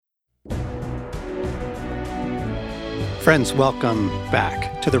Friends, welcome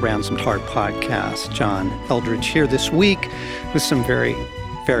back to the Ransomed Heart Podcast. John Eldredge here this week with some very,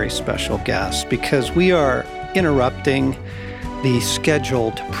 very special guests because we are interrupting the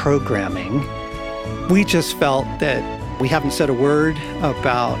scheduled programming. We just felt that we haven't said a word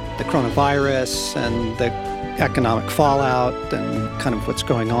about the coronavirus and the economic fallout and kind of what's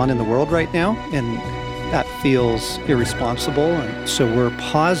going on in the world right now, and that feels irresponsible. And so we're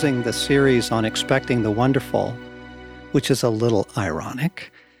pausing the series on Expecting the Wonderful, which is a little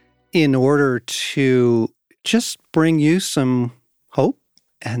ironic, in order to just bring you some hope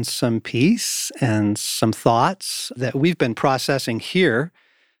and some peace and some thoughts that we've been processing here.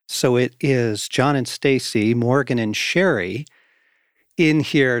 So it is John and Stasi, Morgan and Cherie, in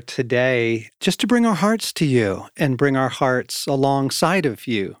here today just to bring our hearts to you and bring our hearts alongside of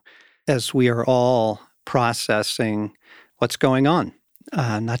you as we are all processing what's going on.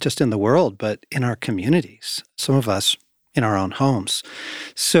 Not just in the world, but in our communities, some of us in our own homes.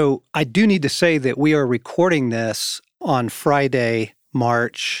 So I do need to say that we are recording this on Friday,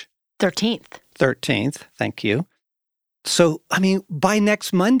 March 13th. Thank you. So, by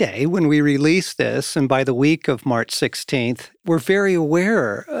next Monday, when we release this, and by the week of March 16th, we're very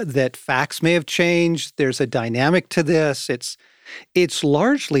aware that facts may have changed. There's a dynamic to this. It's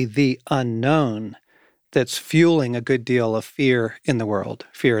largely the unknown that's fueling a good deal of fear in the world,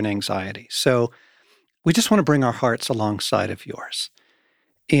 fear and anxiety. So we just want to bring our hearts alongside of yours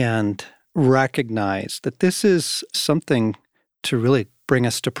and recognize that this is something to really bring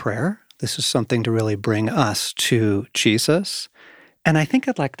us to prayer. This is something to really bring us to Jesus. And I think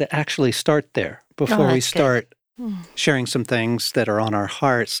I'd like to actually start there before we start sharing some things that are on our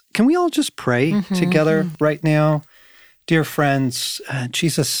hearts. Can we all just pray together right now? Dear friends,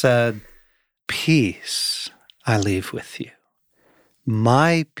 Jesus said, "Peace I leave with you.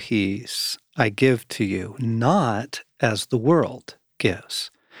 My peace I give to you, not as the world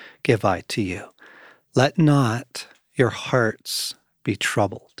gives, give I to you. Let not your hearts be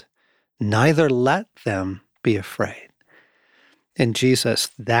troubled, neither let them be afraid." And Jesus,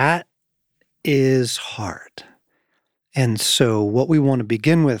 that is hard. And so what we want to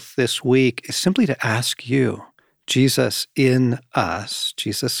begin with this week is simply to ask you, Jesus in us,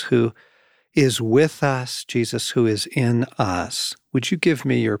 Jesus who is with us, Jesus who is in us, would you give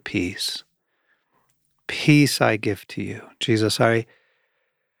me your peace? Peace I give to you. Jesus, I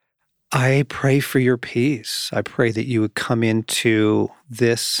pray for your peace. I pray that you would come into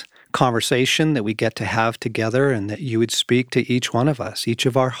this conversation that we get to have together and that you would speak to each one of us, each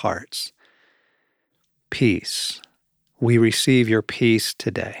of our hearts. Peace. We receive your peace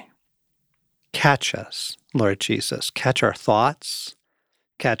today. Catch us, Lord Jesus. Catch our thoughts.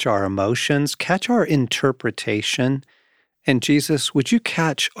 Catch our emotions, catch our interpretation. And Jesus, would you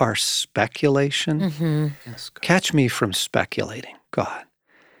catch our speculation? Yes, catch me from speculating, God.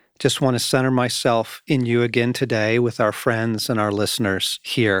 Just want to center myself in you again today with our friends and our listeners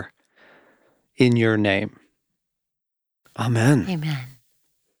here in your name. Amen. Amen.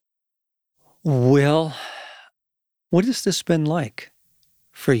 Well, what has this been like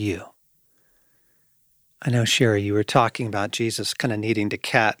for you? I know, Cherie, you were talking about Jesus kind of needing to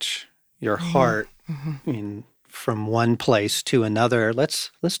catch your heart from one place to another. Let's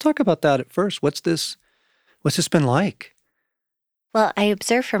talk about that at first. What's this been like? Well, I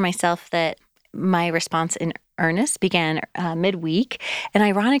observed for myself that my response in earnest began midweek, and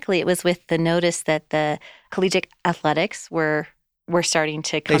ironically, it was with the notice that the collegiate athletics were starting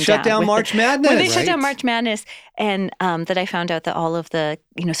to come down. They shut down March Madness. When they shut down March Madness, and that I found out that all of the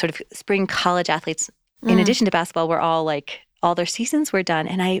sort of spring college athletes, in addition to basketball, were all their seasons were done.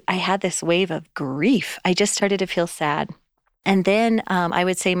 And I had this wave of grief. I just started to feel sad. And then I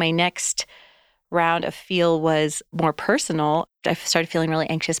would say my next round of feel was more personal. I started feeling really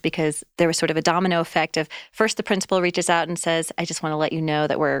anxious because there was sort of a domino effect of first the principal reaches out and says, "I just want to let you know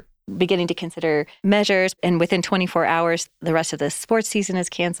that we're beginning to consider measures." And within 24 hours, the rest of the sports season is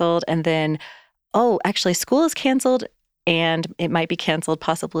canceled. And then, actually school is canceled. And it might be canceled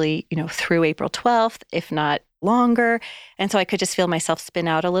possibly, through April 12th, if not longer. And so I could just feel myself spin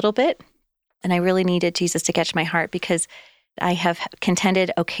out a little bit. And I really needed Jesus to catch my heart because I have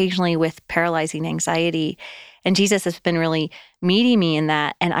contended occasionally with paralyzing anxiety. And Jesus has been really meeting me in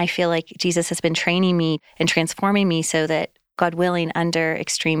that. And I feel like Jesus has been training me and transforming me so that, God willing, under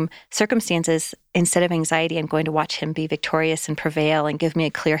extreme circumstances, instead of anxiety, I'm going to watch him be victorious and prevail and give me a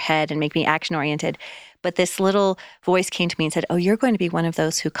clear head and make me action-oriented. But this little voice came to me and said, you're going to be one of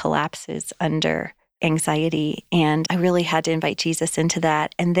those who collapses under anxiety. And I really had to invite Jesus into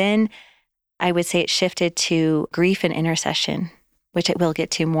that. And then I would say it shifted to grief and intercession, which I will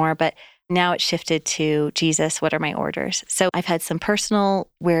get to more. But Now it's shifted to Jesus, what are my orders? So I've had some personal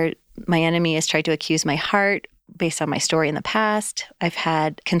where my enemy has tried to accuse my heart based on my story in the past. I've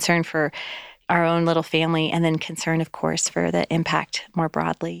had concern for our own little family, and then concern, of course, for the impact more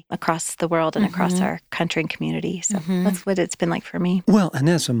broadly across the world and across our country and community. So that's what it's been like for me. Well, and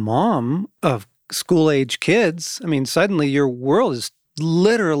as a mom of school-age kids, I mean, suddenly your world is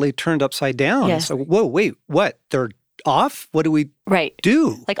literally turned upside down. Yes. So, whoa, wait, what? They're off? What do we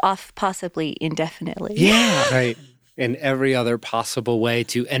do? Like off possibly indefinitely. Yeah. Right. And every other possible way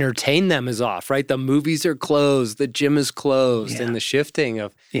to entertain them is off, right? The movies are closed, the gym is closed, and the shifting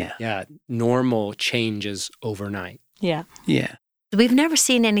of normal changes overnight. Yeah. Yeah. We've never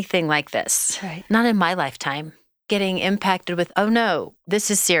seen anything like this. Right. Not in my lifetime. Getting impacted with, oh no,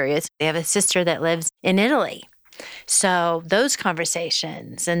 this is serious. They have a sister that lives in Italy. So those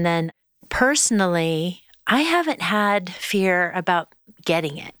conversations. And then personally, I haven't had fear about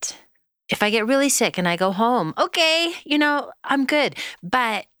getting it. If I get really sick and I go home, okay, I'm good.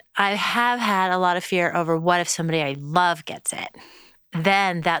 But I have had a lot of fear over what if somebody I love gets it.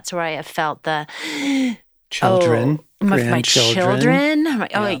 Then that's where I have felt the Children, my grandchildren. children.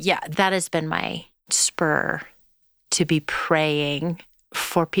 That has been my spur to be praying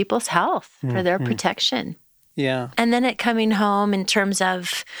for people's health, for their protection. Yeah. And then it coming home in terms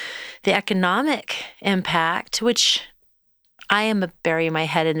of the economic impact, which I am a bury my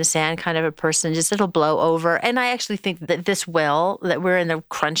head in the sand kind of a person, just it'll blow over. And I actually think that that we're in the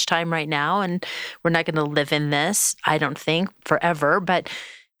crunch time right now and we're not going to live in this, I don't think, forever. But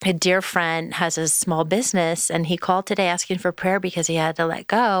a dear friend has a small business and he called today asking for prayer because he had to let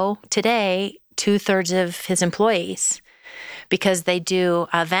go today 2/3 of his employees because they do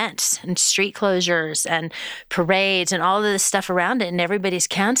events and street closures and parades and all of this stuff around it. And everybody's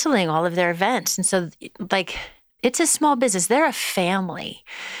canceling all of their events. And so it's a small business. They're a family.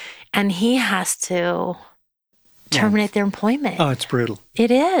 And he has to terminate their employment. Oh, it's brutal.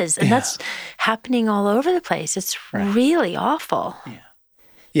 It is. And that's happening all over the place. It's really awful. Yeah.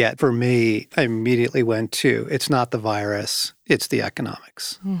 Yeah, for me, I immediately went to, it's not the virus, it's the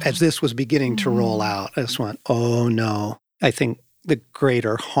economics. As this was beginning to roll out, I just went, oh no. I think the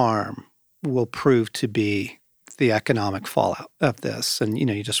greater harm will prove to be the economic fallout of this. And,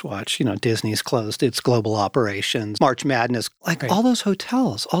 you just watch, Disney's closed its global operations, March Madness, all those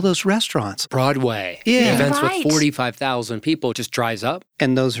hotels, all those restaurants. Broadway, Yeah. events with 45,000 people just dries up.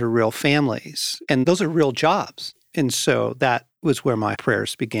 And those are real families. And those are real jobs. And so that was where my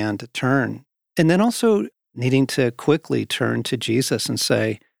prayers began to turn. And then also needing to quickly turn to Jesus and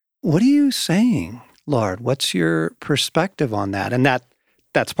say, what are you saying, Lord? What's your perspective on that? And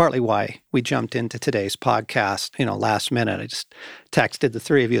that's partly why we jumped into today's podcast, last minute. I just texted the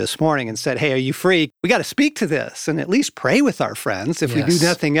three of you this morning and said, hey, are you free? We got to speak to this and at least pray with our friends. If we do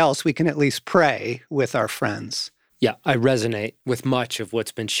nothing else, we can at least pray with our friends. Yeah, I resonate with much of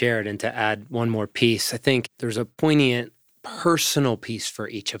what's been shared. And to add one more piece, I think there's a poignant personal piece for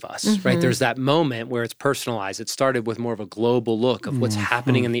each of us, right? There's that moment where it's personalized. It started with more of a global look of what's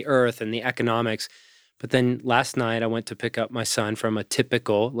happening in the earth and the economics. But then last night I went to pick up my son from a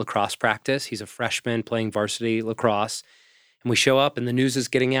typical lacrosse practice. He's a freshman playing varsity lacrosse. And we show up and the news is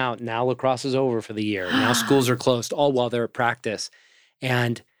getting out. Now lacrosse is over for the year. Now schools are closed, all while they're at practice.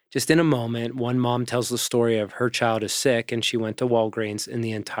 And just in a moment, one mom tells the story of her child is sick and she went to Walgreens and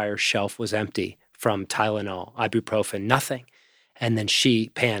the entire shelf was empty from Tylenol, ibuprofen, nothing. And then she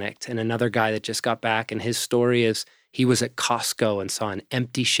panicked. And another guy that just got back, and his story is he was at Costco and saw an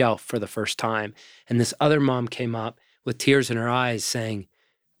empty shelf for the first time. And this other mom came up with tears in her eyes saying,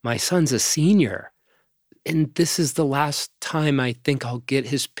 my son's a senior. And this is the last time I think I'll get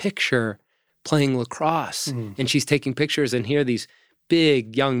his picture playing lacrosse. And she's taking pictures, and here these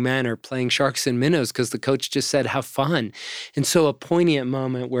big young men are playing sharks and minnows because the coach just said, have fun. And so a poignant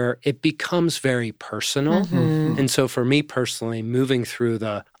moment where it becomes very personal. And so for me personally, moving through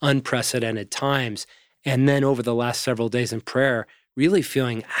the unprecedented times, and then over the last several days in prayer, really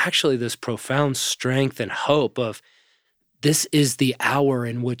feeling actually this profound strength and hope of this is the hour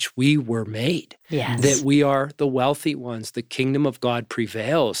in which we were made. Yes. That we are the wealthy ones. The kingdom of God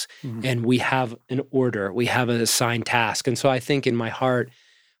prevails, and we have an order. We have an assigned task. And so I think in my heart,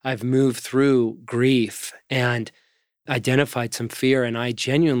 I've moved through grief and identified some fear, and I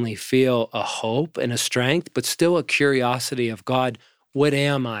genuinely feel a hope and a strength, but still a curiosity of God, what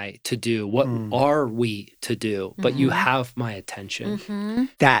am I to do? What are we to do? But you have my attention.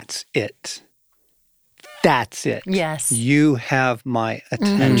 That's it. That's it. Yes. You have my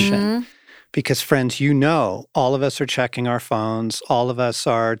attention. Because friends, all of us are checking our phones. All of us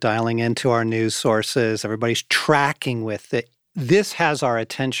are dialing into our news sources. Everybody's tracking with the this has our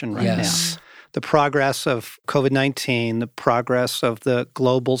attention right Yes. now. The progress of COVID-19, the progress of the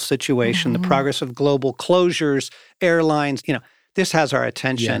global situation, the progress of global closures, airlines, this has our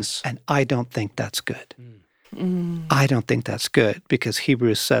attention. Yes. And I don't think that's good. I don't think that's good because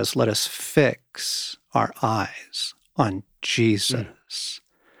Hebrews says, let us fix our eyes on Jesus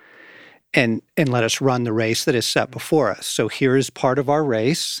and let us run the race that is set before us. So here is part of our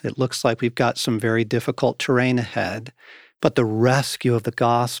race. It looks like we've got some very difficult terrain ahead. But the rescue of the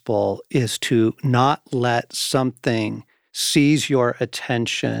gospel is to not let something seize your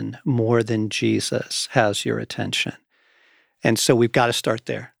attention more than Jesus has your attention. And so we've got to start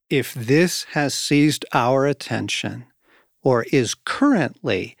there. If this has seized our attention or is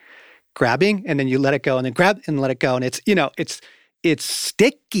currently grabbing and then you let it go and then grab and let it go and it's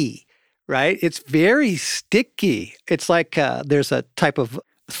sticky, right? It's very sticky. It's like there's a type of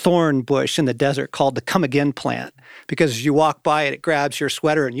thorn bush in the desert called the come again plant because as you walk by it, it grabs your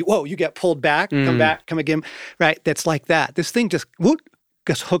sweater and you get pulled back, come back, come again, right? That's like that. This thing just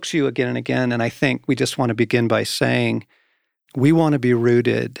hooks you again and again. And I think we just want to begin by saying we want to be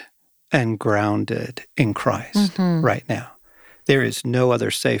rooted and grounded in Christ right now. There is no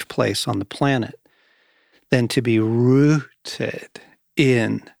other safe place on the planet than to be rooted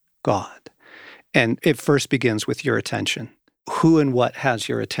in God. And it first begins with your attention. Who and what has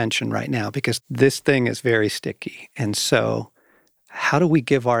your attention right now? Because this thing is very sticky. And so how do we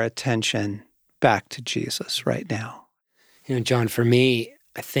give our attention back to Jesus right now? John, for me,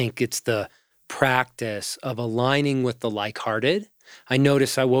 I think it's the practice of aligning with the like-hearted. I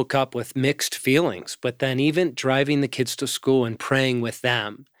notice I woke up with mixed feelings, but then even driving the kids to school and praying with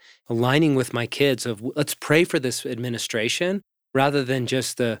them, aligning with my kids of let's pray for this administration rather than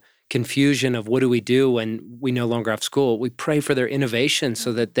just the confusion of what do we do when we no longer have school. We pray for their innovation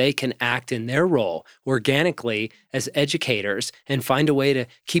so that they can act in their role organically as educators and find a way to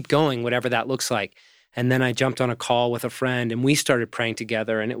keep going, whatever that looks like. And then I jumped on a call with a friend and we started praying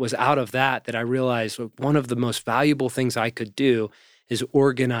together. And it was out of that I realized one of the most valuable things I could do is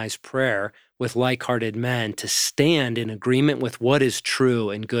organize prayer with like-hearted men to stand in agreement with what is true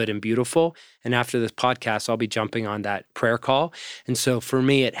and good and beautiful. And after this podcast, I'll be jumping on that prayer call. And so for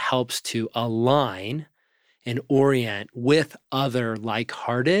me, it helps to align and orient with other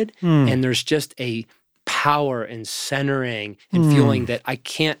like-hearted. And there's just a power and centering and feeling that I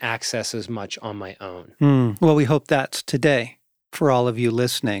can't access as much on my own. Well, we hope that's today. For all of you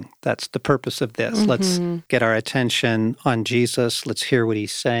listening, that's the purpose of this. Let's get our attention on Jesus. Let's hear what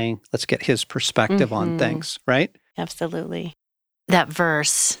he's saying. Let's get his perspective on things, right? Absolutely. That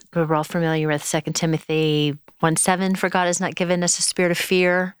verse we're all familiar with, 2 Timothy 1:7, for God has not given us a spirit of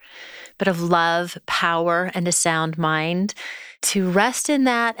fear, but of love, power, and a sound mind. To rest in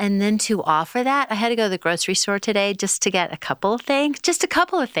that and then to offer that. I had to go to the grocery store today just to get a couple of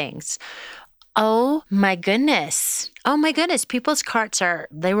things. Oh my goodness. People's carts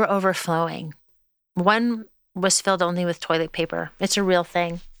they were overflowing. One was filled only with toilet paper. It's a real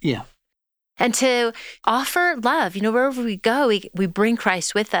thing. Yeah. And to offer love, wherever we go, we bring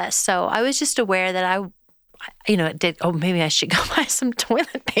Christ with us. So I was just aware that maybe I should go buy some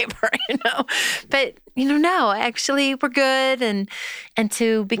toilet paper, But, no, actually we're good and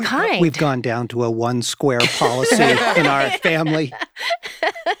to be kind. We've gone down to a one square policy in our family.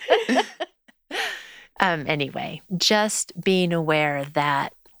 Anyway, just being aware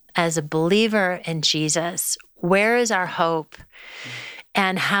that as a believer in Jesus, where is our hope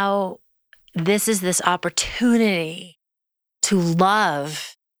and how this is this opportunity to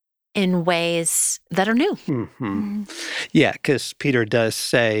love in ways that are new. Yeah, because Peter does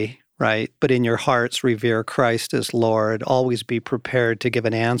say, right, but in your hearts revere Christ as Lord. Always be prepared to give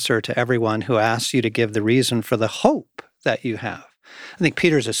an answer to everyone who asks you to give the reason for the hope that you have. I think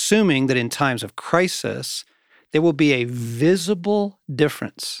Peter's assuming that in times of crisis, there will be a visible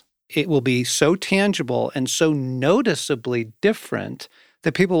difference. It will be so tangible and so noticeably different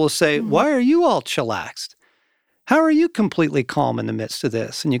that people will say, why are you all chillaxed? How are you completely calm in the midst of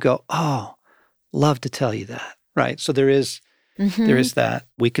this? And you go, oh, love to tell you that, right? So there is that.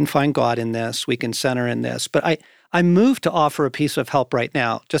 We can find God in this. We can center in this. But I moved to offer a piece of help right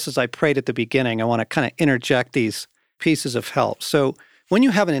now. Just as I prayed at the beginning, I want to kind of interject these pieces of help. So when you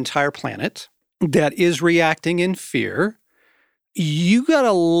have an entire planet that is reacting in fear, you got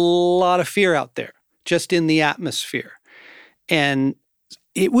a lot of fear out there just in the atmosphere. And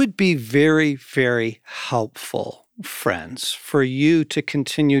it would be very, very helpful, friends, for you to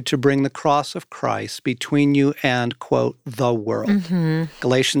continue to bring the cross of Christ between you and, quote, the world.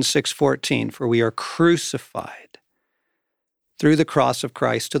 Galatians 6:14, for we are crucified through the cross of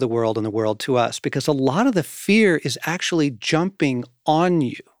Christ to the world and the world to us, because a lot of the fear is actually jumping on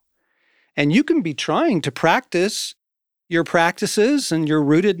you. And you can be trying to practice your practices and your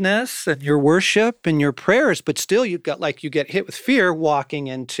rootedness and your worship and your prayers, but still you get hit with fear walking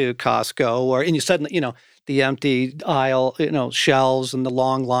into Costco and you suddenly, the empty aisle, shelves and the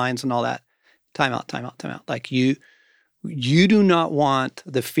long lines and all that. Time out. Like you do not want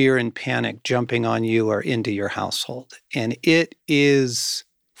the fear and panic jumping on you or into your household. And it is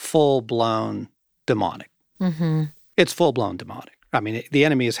full-blown demonic. Mm-hmm. It's full-blown demonic. I mean, the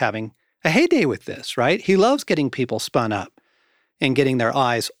enemy is having a heyday with this, right? He loves getting people spun up and getting their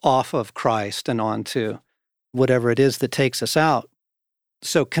eyes off of Christ and onto whatever it is that takes us out.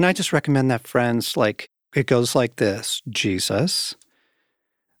 So can I just recommend that, friends? It goes like this: Jesus,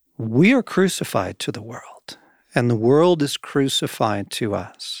 we are crucified to the world, and the world is crucified to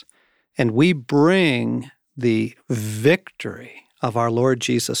us. And we bring the victory of our Lord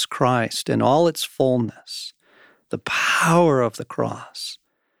Jesus Christ in all its fullness, the power of the cross,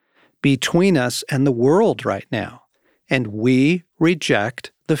 between us and the world right now. And we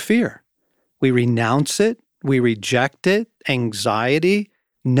reject the fear. We renounce it. We reject it. Anxiety,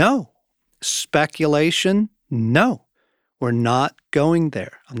 no. Speculation, no. We're not going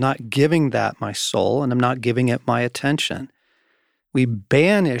there. I'm not giving that my soul, and I'm not giving it my attention. We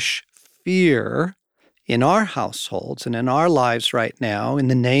banish fear in our households and in our lives right now in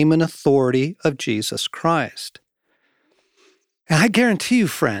the name and authority of Jesus Christ. And I guarantee you,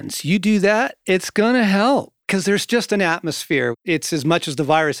 friends, you do that, it's going to help, because there's just an atmosphere. It's as much as the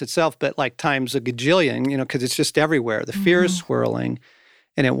virus itself, but like times a gajillion, because it's just everywhere. The fear is swirling,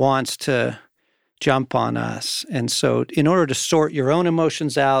 and it wants to jump on us. And so in order to sort your own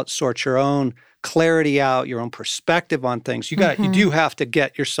emotions out, sort your own clarity out, your own perspective on things, you do have to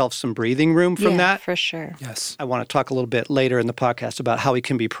get yourself some breathing room from that. For sure. Yes. I want to talk a little bit later in the podcast about how we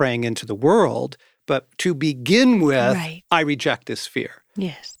can be praying into the world. But to begin with, Right. I reject this fear.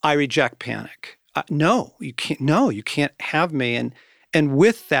 Yes. I reject panic. No, you can't. No, you can't have me. And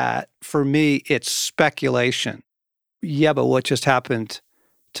with that, for me, it's speculation. Yeah, but what just happened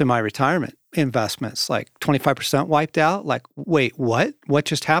to my retirement investments? Like 25% wiped out? Like, wait, what? What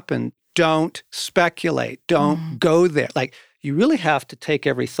just happened? Don't speculate. Don't go there. Like, you really have to take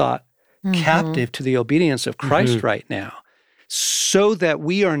every thought captive to the obedience of Christ right now, so that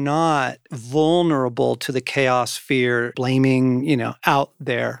we are not vulnerable to the chaos, fear, blaming, out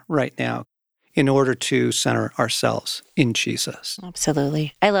there right now, in order to center ourselves in Jesus.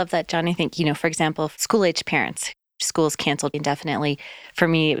 Absolutely. I love that, John. I think, for example, school-age parents, schools canceled indefinitely. For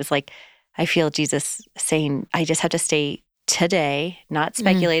me, it was like, I feel Jesus saying, I just have to stay today, not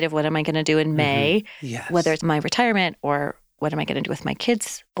speculative. What am I going to do in May? Yes. Whether it's my retirement or what am I going to do with my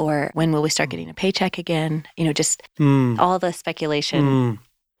kids, or when will we start getting a paycheck again? Just all the speculation,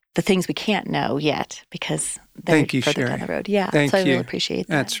 the things we can't know yet because they're Thank you, further Cherie. down the road. Yeah, Thank so I you. really appreciate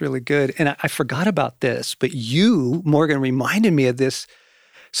that. That's really good. And I forgot about this, but you, Morgan, reminded me of this.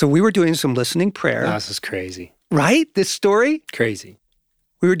 So we were doing some listening prayer. Oh, this is crazy. Right? This story? Crazy.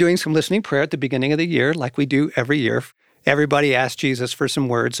 We were doing some listening prayer at the beginning of the year, like we do every year. Everybody asked Jesus for some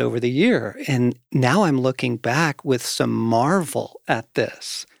words over the year. And now I'm looking back with some marvel at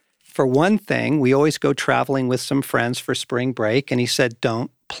this. For one thing, we always go traveling with some friends for spring break, and he said,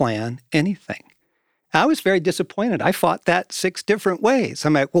 don't plan anything. I was very disappointed. I fought that 6 different ways.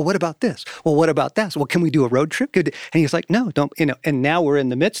 I'm like, well, what about this? Well, what about that? Well, can we do a road trip? And he's like, no, don't, and now we're in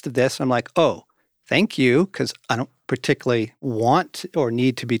the midst of this. I'm like, oh, thank you, because I don't particularly want or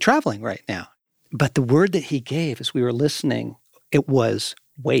need to be traveling right now. But the word that he gave as we were listening, it was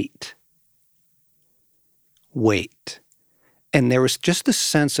wait. Wait. And there was just the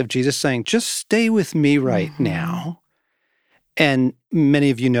sense of Jesus saying, just stay with me right now. And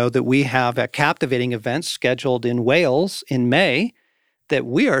many of you know that we have a captivating event scheduled in Wales in May that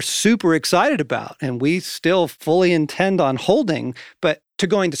we are super excited about, and we still fully intend on holding, but to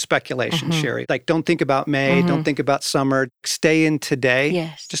go into speculation, Cherie. Like, don't think about May, don't think about summer, stay in today.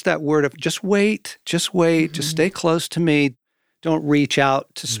 Yes. Just that word of just wait, just stay close to me. Don't reach out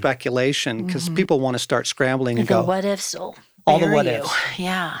to speculation, because people want to start scrambling and go, what ifs will all the bury what you. ifs.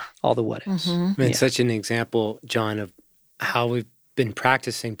 Yeah. All the what ifs. It's such an example, John, of how we've been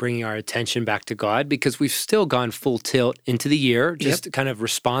practicing bringing our attention back to God, because we've still gone full tilt into the year, just kind of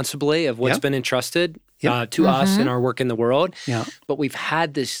responsibly of what's been entrusted to us in our work in the world. Yeah. But we've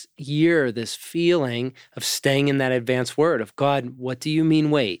had this year, this feeling of staying in that advanced word of God, what do you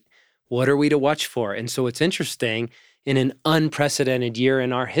mean wait? What are we to watch for? And so it's interesting, in an unprecedented year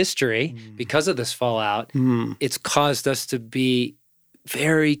in our history, because of this fallout, it's caused us to be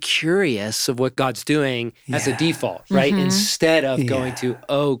very curious of what God's doing as a default, right? Instead of going to,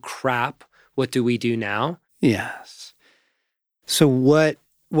 oh crap, what do we do now? Yes. So what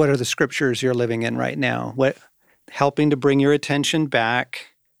are the scriptures you're living in right now? What helping to bring your attention back?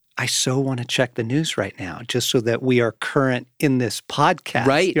 I so want to check the news right now, just so that we are current in this podcast.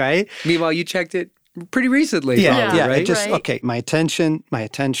 Right? Meanwhile, you checked it pretty recently. Yeah. Probably, right? Okay, my attention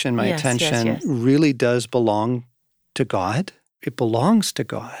Yes. really does belong to God. It belongs to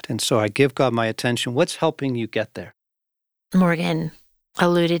God. And so I give God my attention. What's helping you get there? Morgan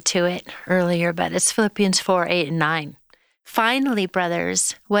alluded to it earlier, but it's Philippians 4:8-9. Finally,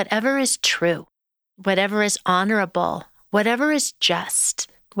 brothers, whatever is true, whatever is honorable, whatever is just,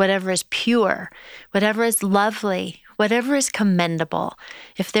 whatever is pure, whatever is lovely, whatever is commendable,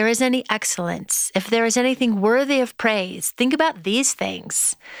 if there is any excellence, if there is anything worthy of praise, think about these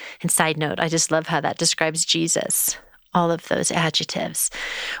things. And side note, I just love how that describes Jesus, all of those adjectives.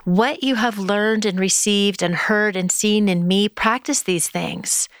 What you have learned and received and heard and seen in me, practice these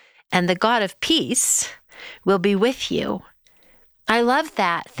things, and the God of peace will be with you. I love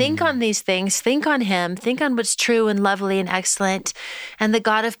that. Think on these things. Think on him. Think on what's true and lovely and excellent. And the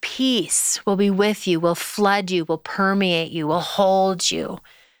God of peace will be with you, will flood you, will permeate you, will hold you.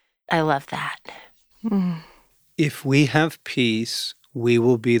 I love that. If we have peace, we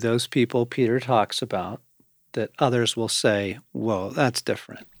will be those people Peter talks about that others will say, whoa, that's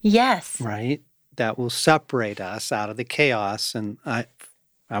different. Yes. Right? That will separate us out of the chaos. And I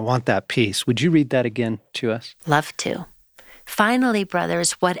want that peace. Would you read that again to us? Love to. Finally,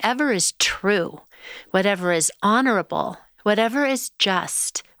 brothers, whatever is true, whatever is honorable, whatever is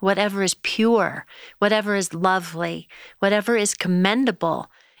just, whatever is pure, whatever is lovely, whatever is commendable,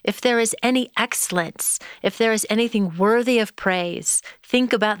 if there is any excellence, if there is anything worthy of praise,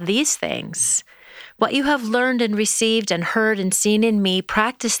 think about these things. What you have learned and received and heard and seen in me,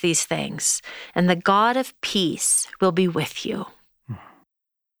 practice these things, and the God of peace will be with you.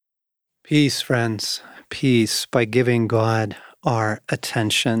 Peace, friends. Peace by giving God our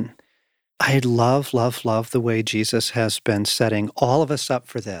attention. I love the way Jesus has been setting all of us up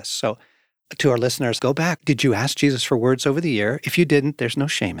for this. So to our listeners, go back. Did you ask Jesus for words over the year? If you didn't, there's no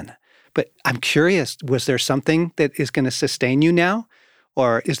shame in that. But I'm curious, was there something that is going to sustain you now?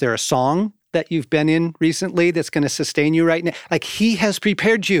 Or is there a song that you've been in recently that's going to sustain you right now? Like he has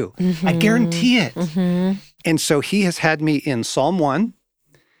prepared you. I guarantee it. And so he has had me in Psalm 1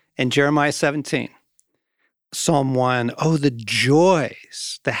 and Jeremiah 17. Psalm 1, oh, the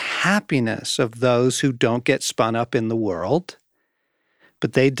joys, the happiness of those who don't get spun up in the world,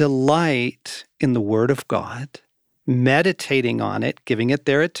 but they delight in the word of God, meditating on it, giving it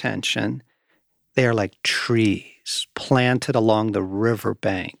their attention. They are like trees planted along the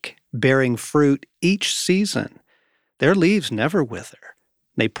riverbank, bearing fruit each season. Their leaves never wither.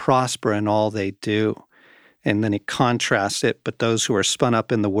 They prosper in all they do. And then he contrasts it, but those who are spun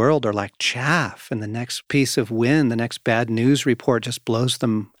up in the world are like chaff, and the next piece of wind, the next bad news report just blows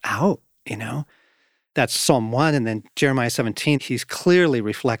them out, That's Psalm 1, and then Jeremiah 17, he's clearly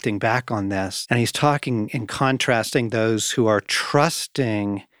reflecting back on this, and he's talking and contrasting those who are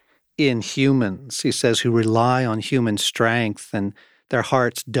trusting in humans. He says, who rely on human strength, and their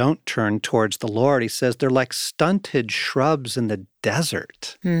hearts don't turn towards the Lord. He says they're like stunted shrubs in the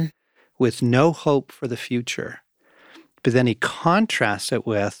desert. With no hope for the future. But then he contrasts it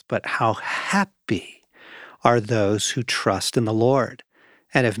with, but how happy are those who trust in the Lord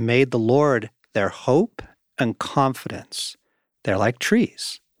and have made the Lord their hope and confidence. They're like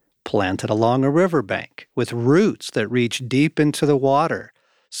trees planted along a riverbank with roots that reach deep into the water.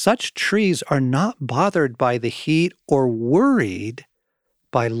 Such trees are not bothered by the heat or worried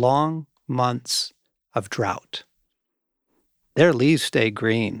by long months of drought. Their leaves stay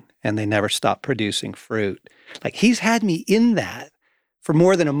green and they never stop producing fruit. Like he's had me in that for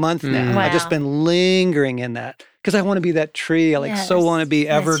more than a month now. Wow. I've just been lingering in that because I want to be that tree. I so want to be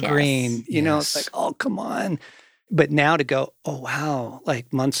evergreen. It's like, oh, come on. But now to go, oh, wow,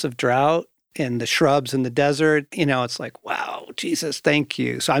 like months of drought and the shrubs in the desert, it's like, wow, Jesus, thank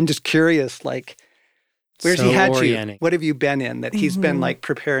you. So I'm just curious, like, where's he had you? What have you been in that he's been like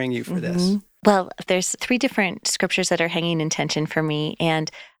preparing you for this? Well, there's 3 different scriptures that are hanging in tension for me. And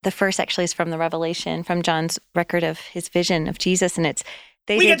the first actually is from the Revelation, from John's record of his vision of Jesus. And it's,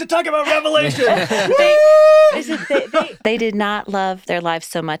 we get to talk about Revelation. They did not love their lives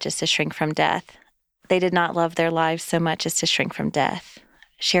so much as to shrink from death. They did not love their lives so much as to shrink from death.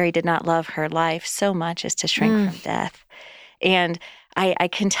 Cherie did not love her life so much as to shrink from death. And I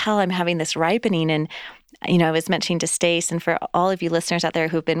can tell I'm having this ripening. And I was mentioning to Stace, and for all of you listeners out there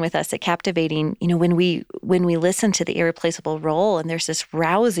who've been with us at Captivating, when we listen to the irreplaceable role, and there's this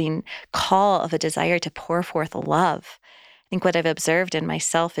rousing call of a desire to pour forth love. I think what I've observed in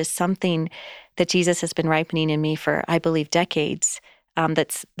myself is something that Jesus has been ripening in me for, I believe, decades.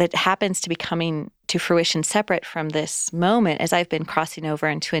 That happens to be coming to fruition separate from this moment as I've been crossing over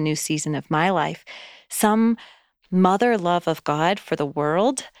into a new season of my life. Some mother love of God for the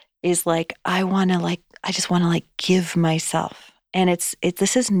world is like, I just want to give myself. And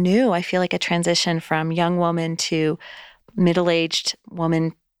this is new. I feel like a transition from young woman to middle-aged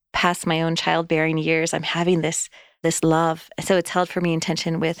woman past my own childbearing years. I'm having this love. So it's held for me in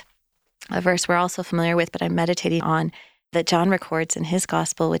tension with a verse we're also familiar with, but I'm meditating on, that John records in his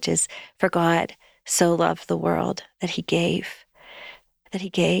gospel, which is, for God so loved the world that he gave.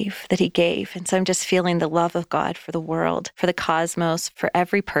 And so I'm just feeling the love of God for the world, for the cosmos, for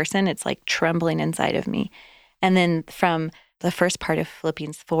every person. It's like trembling inside of me. And then from the first part of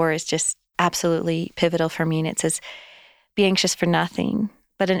Philippians 4 is just absolutely pivotal for me. And it says, be anxious for nothing,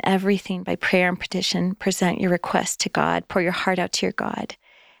 but in everything by prayer and petition, present your request to God, pour your heart out to your God.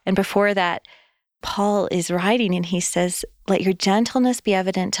 And before that, Paul is writing and he says, let your gentleness be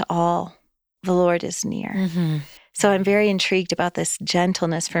evident to all. The Lord is near. Mm-hmm. So I'm very intrigued about this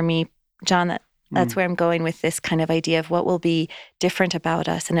gentleness for me, John, that's where I'm going with this kind of idea of what will be different about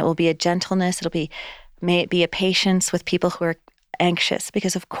us. And it will be a gentleness. May it be a patience with people who are anxious,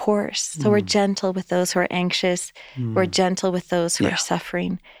 because of course. So we're gentle with those who are anxious. We're gentle with those who are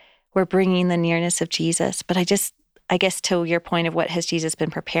suffering. We're bringing the nearness of Jesus. But I guess to your point of what has Jesus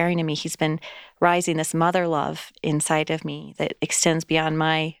been preparing in me, he's been rising this mother love inside of me that extends beyond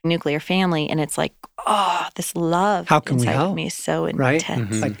my nuclear family. And it's like, this love inside of me is so intense. Right?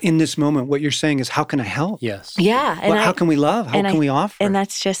 Mm-hmm. Like in this moment, what you're saying is, how can I help? Yes. Yeah. And how can we love? How can we offer? And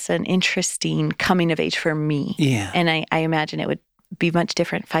that's just an interesting coming of age for me. Yeah. And I imagine it would be much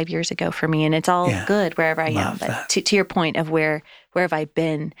different 5 years ago for me. And it's all good wherever I am. But to your point of where have I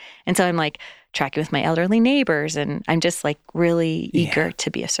been? And so I'm like, tracking with my elderly neighbors, and I'm just really eager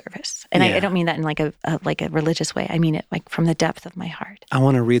to be of service. And I don't mean that in like a religious way. I mean it like from the depth of my heart. I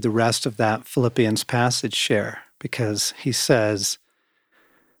want to read the rest of that Philippians passage, Cherie, because he says,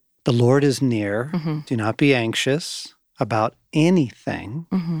 the Lord is near. Mm-hmm. Do not be anxious about anything,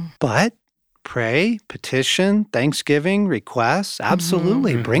 but pray, petition, thanksgiving, requests,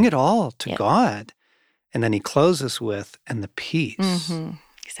 absolutely. Bring it all to God. And then he closes with, and the peace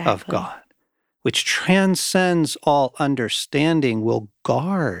of God, which transcends all understanding, will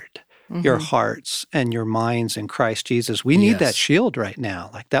guard your hearts and your minds in Christ Jesus. We need that shield right now.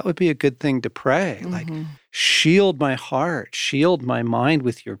 Like, that would be a good thing to pray. Like, shield my heart, shield my mind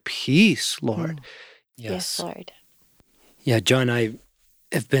with your peace, Lord. Yes, Lord. Yeah, John, I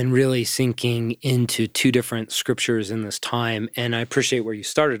have been really sinking into two different scriptures in this time, and I appreciate where you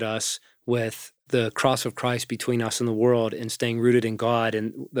started us with the cross of Christ between us and the world and staying rooted in God.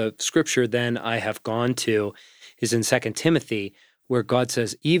 And the scripture then I have gone to is in 2 Timothy, where God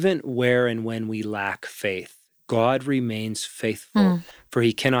says, even where and when we lack faith, God remains faithful, for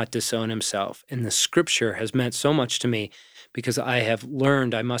he cannot disown himself. And the scripture has meant so much to me because I have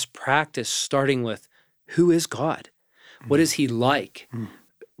learned I must practice starting with, who is God? What is he like?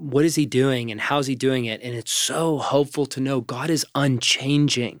 What is he doing and how's he doing it? And it's so hopeful to know God is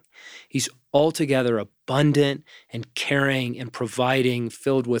unchanging. He's altogether abundant and caring and providing,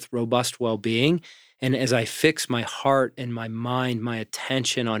 filled with robust well-being. And as I fix my heart and my mind, my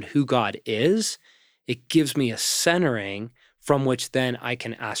attention on who God is, it gives me a centering from which then I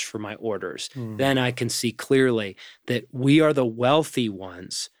can ask for my orders. Then I can see clearly that we are the wealthy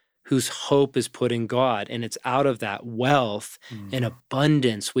ones whose hope is put in God. And it's out of that wealth and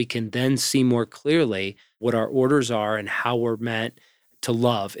abundance we can then see more clearly what our orders are and how we're meant to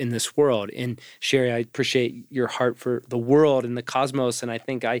love in this world. And Cherie, I appreciate your heart for the world and the cosmos. And I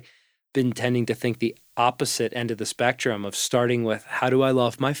think I've been tending to think the opposite end of the spectrum of starting with, how do I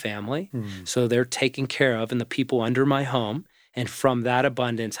love my family? So they're taken care of and the people under my home. And from that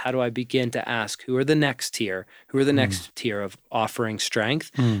abundance, how do I begin to ask, who are the next tier? Who are the next tier of offering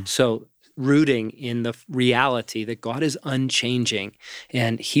strength? So rooting in the reality that God is unchanging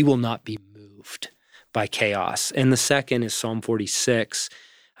and he will not be moved by chaos. And the second is Psalm 46.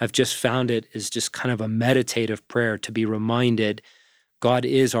 I've just found it as just kind of a meditative prayer to be reminded God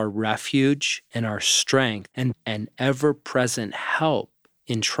is our refuge and our strength and an ever-present help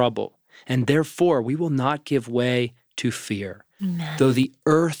in trouble. And therefore, we will not give way to fear. Amen. Though the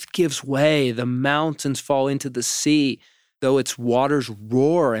earth gives way, the mountains fall into the sea, though its waters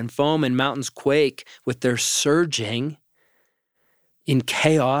roar and foam and mountains quake with their surging, In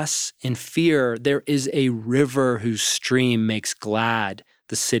chaos, in fear, there is a river whose stream makes glad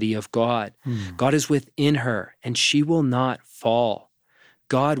the city of God. God is within her, and she will not fall.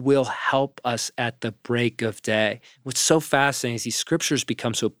 God will help us at the break of day. What's so fascinating is these scriptures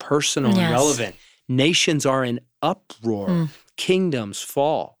become so personal and relevant. Nations are in uproar. Kingdoms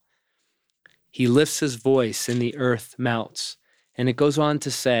fall. He lifts his voice and the earth melts. And it goes on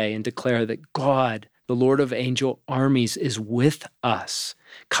to say and declare that God, the Lord of angel armies, is with us.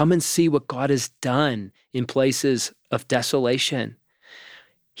 Come and see what God has done in places of desolation.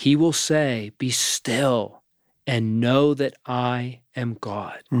 He will say, be still and know that I am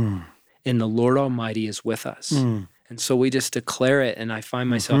God. And the Lord Almighty is with us. And so we just declare it, and I find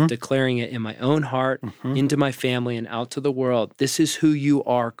myself declaring it in my own heart, into my family, and out to the world. This is who you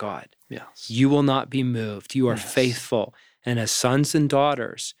are, God. Yes. You will not be moved. You are faithful. And as sons and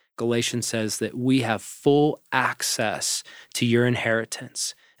daughters, Galatians says that we have full access to your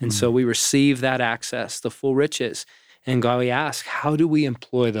inheritance. And so we receive that access, the full riches. And God, we ask, how do we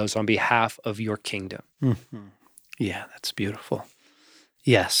employ those on behalf of your kingdom? Yeah, that's beautiful.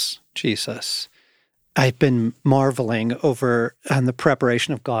 Yes, Jesus. I've been marveling over on the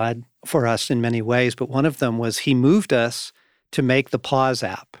preparation of God for us in many ways, but one of them was he moved us to make the Pause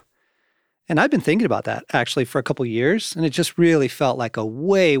app. And I've been thinking about that actually for a couple of years, and it just really felt like a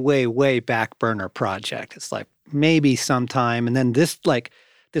way, way, way back burner project. It's like maybe sometime, and then this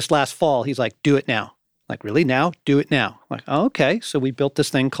last fall, he's like, do it now. Like, really now? Do it now. I'm like, oh, okay. So we built this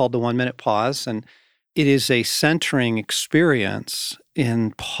thing called the 1 Minute Pause, and it is a centering experience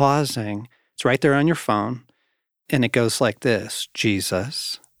in pausing. It's right there on your phone, and it goes like this: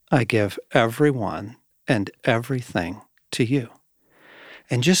 Jesus, I give everyone and everything to you.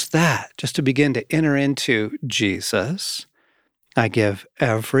 And just that, just to begin to enter into Jesus, I give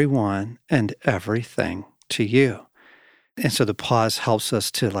everyone and everything to you. And so the pause helps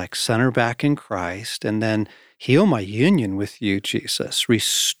us to center back in Christ and then heal my union with you, Jesus.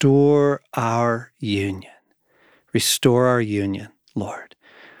 Restore our union. Restore our union, Lord.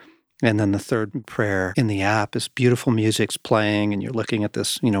 And then the third prayer in the app is beautiful music's playing and you're looking at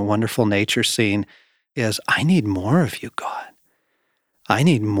this, wonderful nature scene is, I need more of you, God. I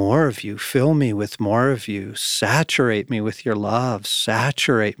need more of you. Fill me with more of you. Saturate me with your love.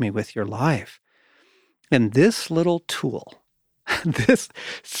 Saturate me with your life. And this little tool, this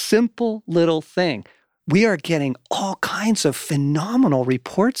simple little thing, we are getting all kinds of phenomenal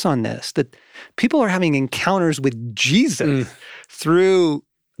reports on this, that people are having encounters with Jesus through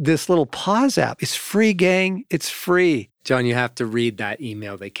this little Pause app. It's free, gang. It's free. John, you have to read that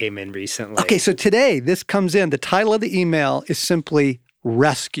email that came in recently. Okay, so today this comes in. The title of the email is simply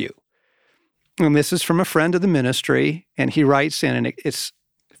Rescue. And this is from a friend of the ministry, and he writes in, and it's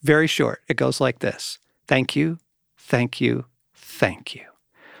very short. It goes like this: thank you, thank you, thank you.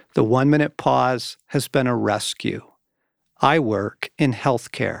 The 1 Minute Pause has been a rescue. I work in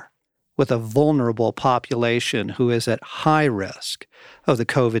healthcare with a vulnerable population who is at high risk of the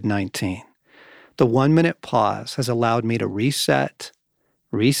COVID-19. The 1 Minute Pause has allowed me to reset,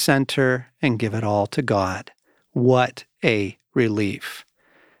 recenter, and give it all to God. What a relief.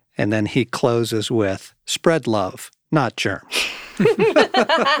 And then he closes with, spread love, not germs.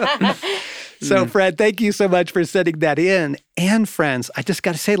 So, Fred, thank you so much for sending that in. And friends, I just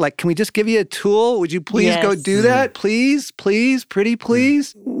got to say, can we just give you a tool? Would you please go do that? Please, please, pretty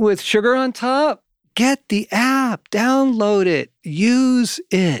please, with sugar on top? Get the app, download it, use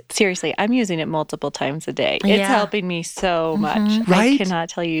it. Seriously, I'm using it multiple times a day. It's helping me so much. Right? I cannot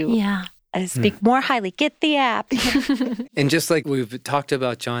tell you. I speak more highly. Get the app. And just like we've talked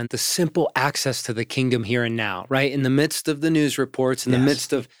about, John, the simple access to the kingdom here and now, right? In the midst of the news reports, in the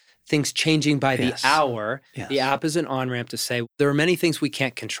midst of things changing by the hour, the app is an on-ramp to say there are many things we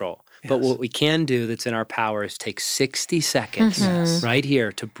can't control. But what we can do that's in our power is take 60 seconds right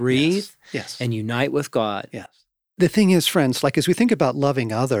here to breathe and unite with God. Yes. The thing is, friends, as we think about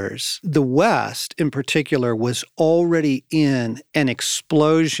loving others, the West in particular was already in an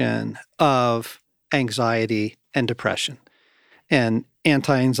explosion of anxiety and depression. And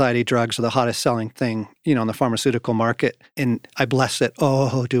anti-anxiety drugs are the hottest selling thing, in the pharmaceutical market. And I bless it.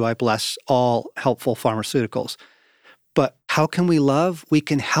 Oh, do I bless all helpful pharmaceuticals. But how can we love? We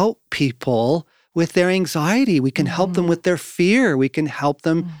can help people with their anxiety. We can help them with their fear. We can help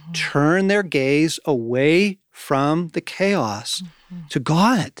them turn their gaze away from the chaos to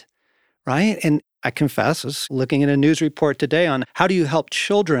God, right? And I confess, I was looking at a news report today on how do you help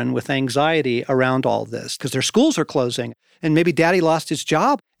children with anxiety around all this? Because their schools are closing and maybe daddy lost his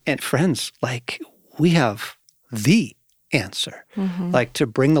job. And friends, we have the answer, like to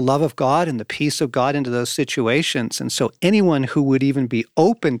bring the love of God and the peace of God into those situations. And so anyone who would even be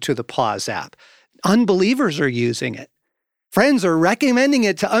open to the Pause app, unbelievers are using it. Friends are recommending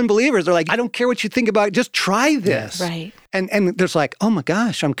it to unbelievers. They're like, I don't care what you think about it, just try this. Right. And there's like, oh my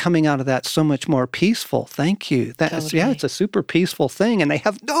gosh, I'm coming out of that so much more peaceful. Thank you. That's, yeah, it's a super peaceful thing. And they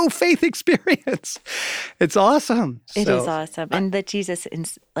have no faith experience. It's awesome. It is awesome. And that Jesus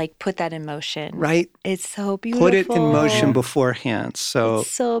put that in motion. Right. It's so beautiful. Put it in motion beforehand. So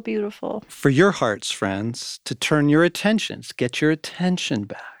it's so beautiful. For your hearts, friends, to turn your attentions, get your attention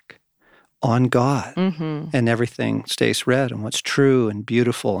back on God, and everything stays red and what's true and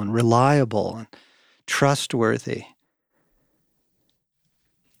beautiful and reliable and trustworthy.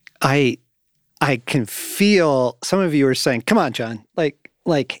 I can feel some of you are saying, "Come on, John,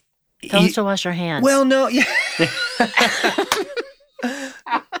 Tell us to wash our hands." Well, no, yeah.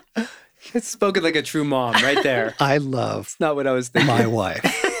 It's spoken like a true mom right there. I love not what I was thinking. My wife.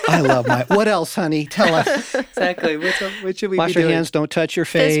 I love my. What else, honey? Tell us. Exactly. What should we Wash be your doing? hands. Don't touch your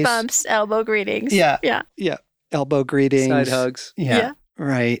face. Fist bumps, elbow greetings. Yeah. Yeah. Yeah. Elbow greetings. Side hugs. Yeah.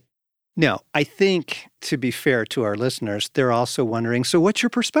 Right. No, I think, to be fair to our listeners, they're also wondering, so what's your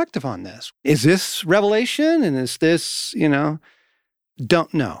perspective on this? Is this revelation? And is this,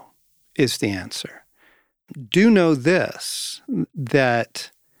 don't know is the answer. Do know this,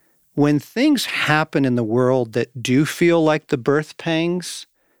 that when things happen in the world that do feel like the birth pangs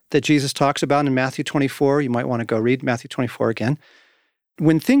that Jesus talks about in Matthew 24, you might want to go read Matthew 24 again.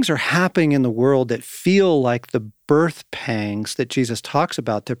 When things are happening in the world that feel like the birth pangs that Jesus talks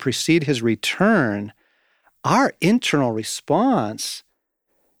about to precede his return, our internal response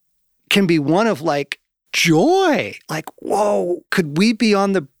can be one of joy. Whoa, could we be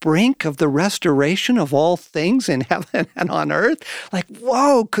on the brink of the restoration of all things in heaven and on earth?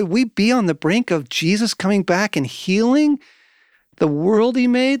 Whoa, could we be on the brink of Jesus coming back and healing the world he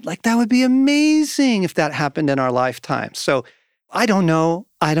made? That would be amazing if that happened in our lifetime. So I don't know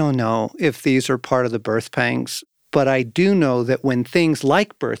if these are part of the birth pangs, but I do know that when things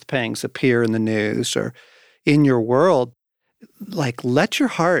like birth pangs appear in the news or in your world, let your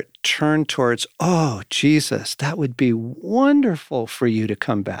heart turn towards, oh, Jesus, that would be wonderful for you to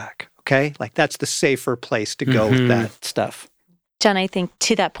come back, okay? That's the safer place to go with that stuff. John, I think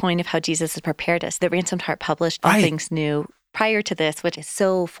to that point of how Jesus has prepared us, the Ransomed Heart published All Things New prior to this, which is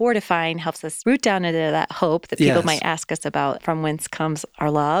so fortifying, helps us root down into that hope that people might ask us about, from whence comes our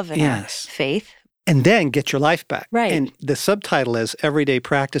love and our faith. And then get your life back. Right. And the subtitle is Everyday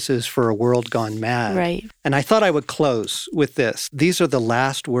Practices for a World Gone Mad. Right. And I thought I would close with this. These are the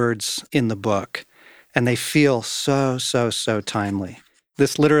last words in the book, and they feel so, so, so timely.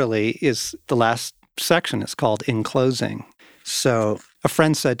 This literally is the last section. It's called In Closing. So a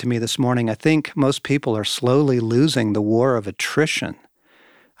friend said to me this morning, I think most people are slowly losing the war of attrition.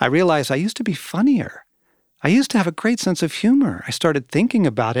 I realized I used to be funnier. I used to have a great sense of humor. I started thinking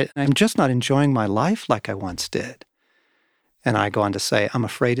about it, and I'm just not enjoying my life like I once did. And I go on to say, I'm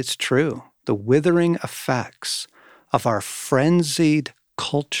afraid it's true. The withering effects of our frenzied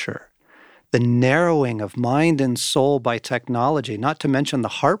culture, the narrowing of mind and soul by technology, not to mention the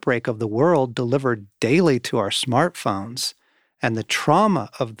heartbreak of the world delivered daily to our smartphones, and the trauma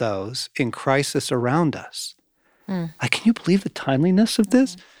of those in crisis around us. Can you believe the timeliness of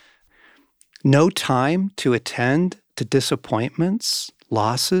this? No time to attend to disappointments,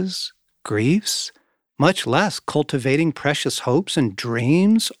 losses, griefs, much less cultivating precious hopes and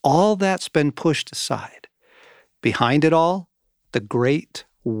dreams. All that's been pushed aside. Behind it all, the great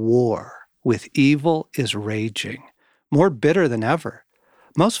war with evil is raging, more bitter than ever.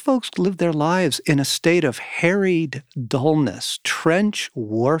 Most folks live their lives in a state of harried dullness, trench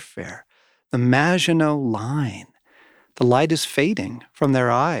warfare, the Maginot Line. The light is fading from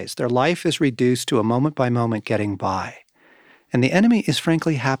their eyes. Their life is reduced to a moment-by-moment getting by. And the enemy is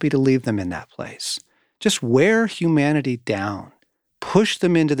frankly happy to leave them in that place. Just wear humanity down. Push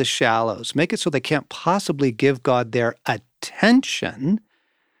them into the shallows. Make it so they can't possibly give God their attention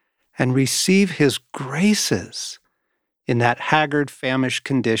and receive his graces. In that haggard, famished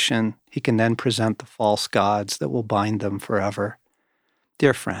condition, he can then present the false gods that will bind them forever.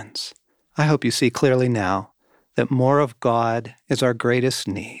 Dear friends, I hope you see clearly now that more of God is our greatest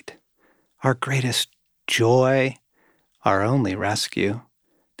need, our greatest joy, our only rescue.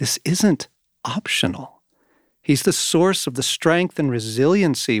 This isn't optional. He's the source of the strength and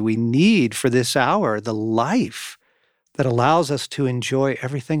resiliency we need for this hour, the life that allows us to enjoy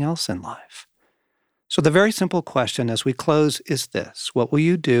everything else in life. So the very simple question as we close is this: what will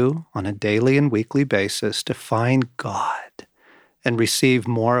you do on a daily and weekly basis to find God and receive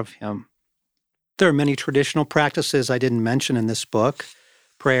more of him? There are many traditional practices I didn't mention in this book: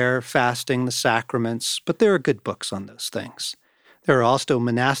 prayer, fasting, the sacraments, but there are good books on those things. There are also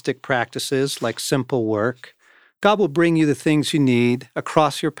monastic practices like simple work. God will bring you the things you need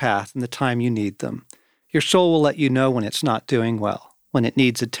across your path in the time you need them. Your soul will let you know when it's not doing well, when it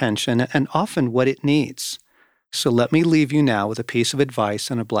needs attention, and often what it needs. So let me leave you now with a piece of advice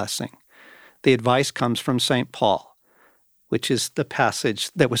and a blessing. The advice comes from St. Paul, which is the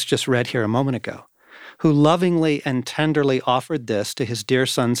passage that was just read here a moment ago, who lovingly and tenderly offered this to his dear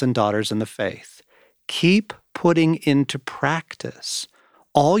sons and daughters in the faith. Keep putting into practice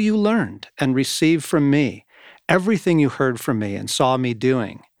all you learned and received from me, everything you heard from me and saw me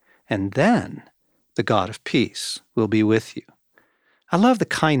doing, and then the God of peace will be with you. I love the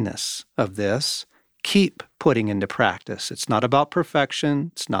kindness of this. Keep putting into practice. It's not about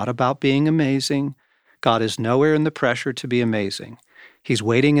perfection. It's not about being amazing. God is nowhere in the pressure to be amazing. He's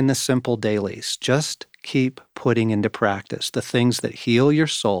waiting in the simple dailies. Just keep putting into practice the things that heal your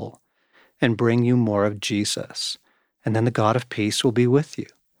soul and bring you more of Jesus. And then the God of peace will be with you.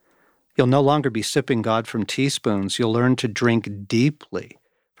 You'll no longer be sipping God from teaspoons. You'll learn to drink deeply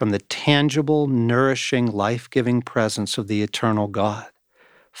from the tangible, nourishing, life-giving presence of the eternal God.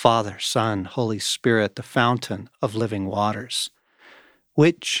 Father, Son, Holy Spirit, the fountain of living waters,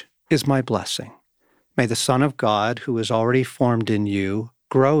 which is my blessing. May the Son of God, who is already formed in you,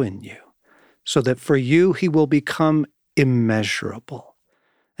 grow in you, so that for you he will become immeasurable,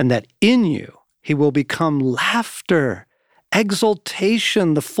 and that in you he will become laughter,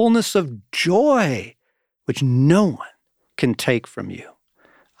 exultation, the fullness of joy, which no one can take from you.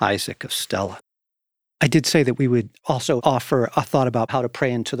 Isaac of Stella. I did say that we would also offer a thought about how to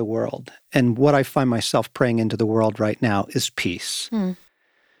pray into the world. And what I find myself praying into the world right now is peace.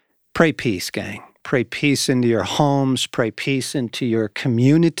 Pray peace, gang. Pray peace into your homes. Pray peace into your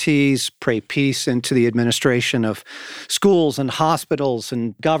communities. Pray peace into the administration of schools and hospitals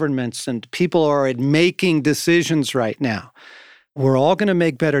and governments and people who are making decisions right now. We're all going to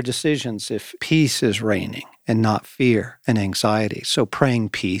make better decisions if peace is reigning and not fear and anxiety. So praying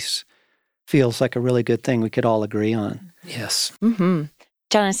peace feels like a really good thing we could all agree on. Yes. Mm-hmm.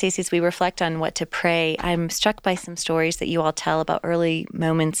 John and Stacey, as we reflect on what to pray, I'm struck by some stories that you all tell about early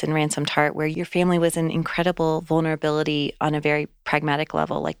moments in Ransomed Heart where your family was in incredible vulnerability on a very pragmatic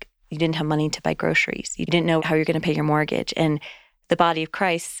level. Like you didn't have money to buy groceries. You didn't know how you're going to pay your mortgage. And the body of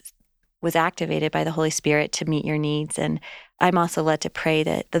Christ was activated by the Holy Spirit to meet your needs. And I'm also led to pray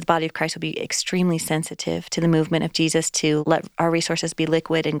that the body of Christ will be extremely sensitive to the movement of Jesus to let our resources be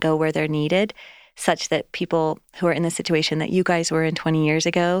liquid and go where they're needed, such that people who are in the situation that you guys were in 20 years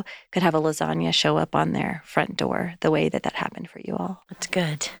ago could have a lasagna show up on their front door the way that happened for you all. That's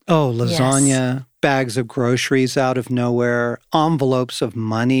good. Oh, lasagna, Yes. bags of groceries out of nowhere, envelopes of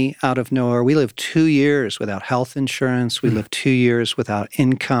money out of nowhere. We lived 2 years without health insurance. We lived 2 years without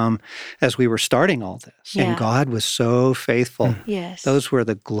income as we were starting all this. Yeah. And God was so faithful. Yes. Those were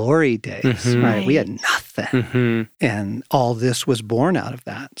the glory days, right? We had nothing. And all this was born out of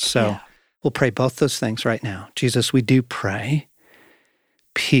that. So Yeah. we'll pray both those things right now. Jesus, we do pray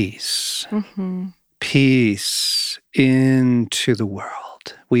peace. Peace into the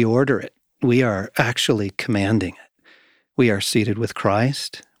world. We order it. We are actually commanding it. We are seated with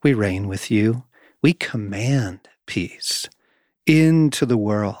Christ. We reign with you. We command peace into the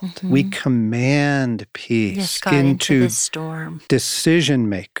world. We command peace Yes, God, into the storm. decision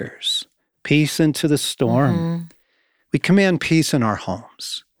makers. Peace into the storm. We command peace in our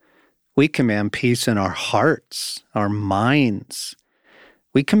homes. We command peace in our hearts, our minds.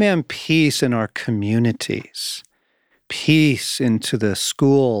 We command peace in our communities, peace into the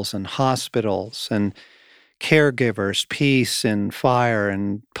schools and hospitals and caregivers, peace in fire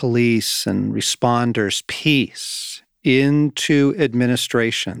and police and responders, peace into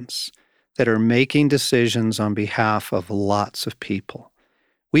administrations that are making decisions on behalf of lots of people.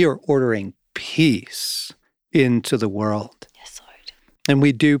 We are ordering peace into the world. Yes, Lord. And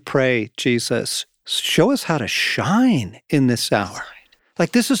we do pray, Jesus, show us how to shine in this hour.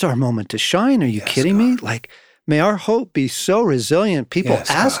 Like, this is our moment to shine. Are you kidding me? Like, may our hope be so resilient. People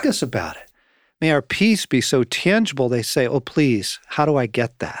ask us about it. May our peace be so tangible. They say, oh, please, how do I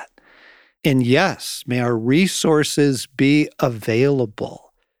get that? And yes, may our resources be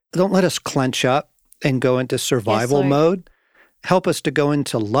available. Don't let us clench up and go into survival Lord. mode. Help us to go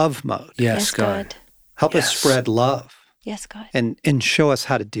into love mode. Yes, God. Help us spread love. Yes, God. And show us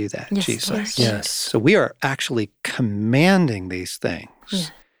how to do that, Yes, Jesus. Lord. Yes. So we are actually commanding these things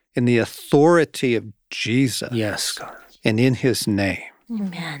in the authority of Jesus Yes, God. and in his name.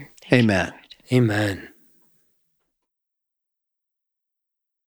 Amen. Amen. Amen.